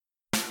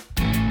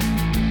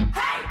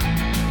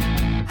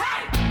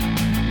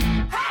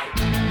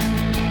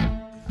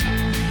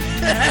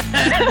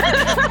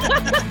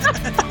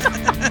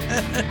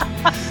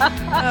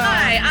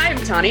Hi, I'm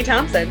Tawny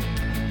Thompson.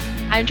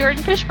 I'm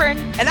Jordan Fishburne.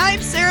 And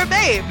I'm Sarah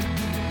Babe.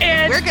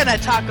 And we're going to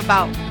talk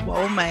about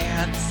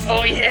romance.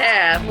 Oh,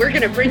 yeah. We're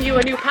going to bring you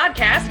a new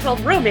podcast called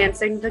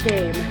Romancing the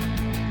Game.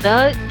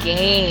 The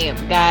game,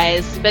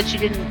 guys. Bet you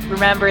didn't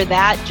remember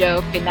that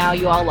joke, and now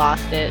you all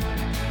lost it.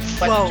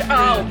 Whoa.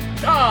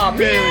 Oh,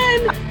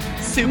 man.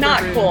 Super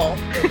Not rude. cool.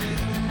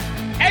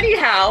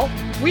 Anyhow,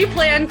 we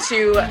plan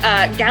to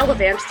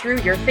gallivant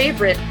through your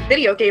favorite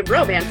video game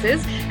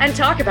romances and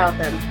talk about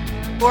them.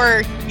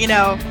 Or,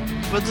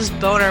 we'll just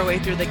bone our way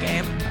through the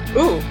game.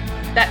 Ooh,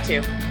 that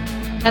too.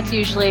 That's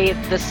usually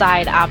the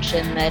side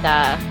option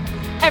that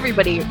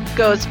everybody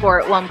goes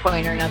for at one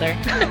point or another.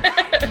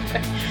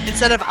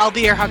 Instead of I'll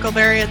be your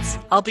Huckleberry, it's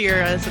I'll be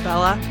your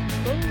Isabella.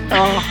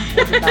 Oh,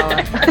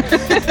 Isabella.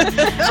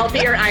 I'll be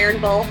your Iron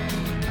Bull.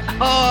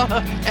 Oh,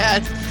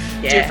 yes.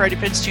 Yeah. Dude, Freddie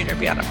Prinze Jr.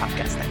 be on a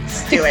podcast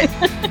next. Do it.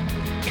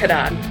 Cut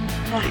on.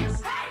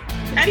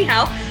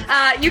 Anyhow,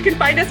 you can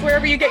find us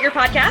wherever you get your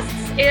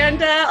podcasts,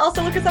 and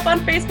also look us up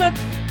on Facebook,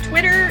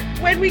 Twitter,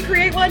 when we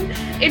create one,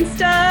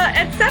 Insta,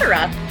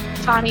 etc.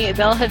 Tawny,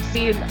 they'll have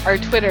seen our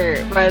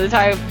Twitter by the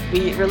time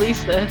we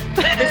release this.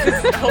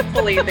 This is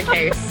hopefully the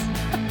case.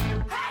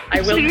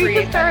 I will Should we create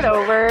just start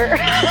over?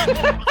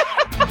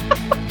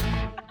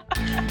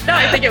 No,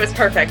 I think it was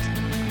perfect.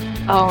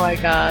 Oh my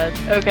god.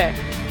 Okay.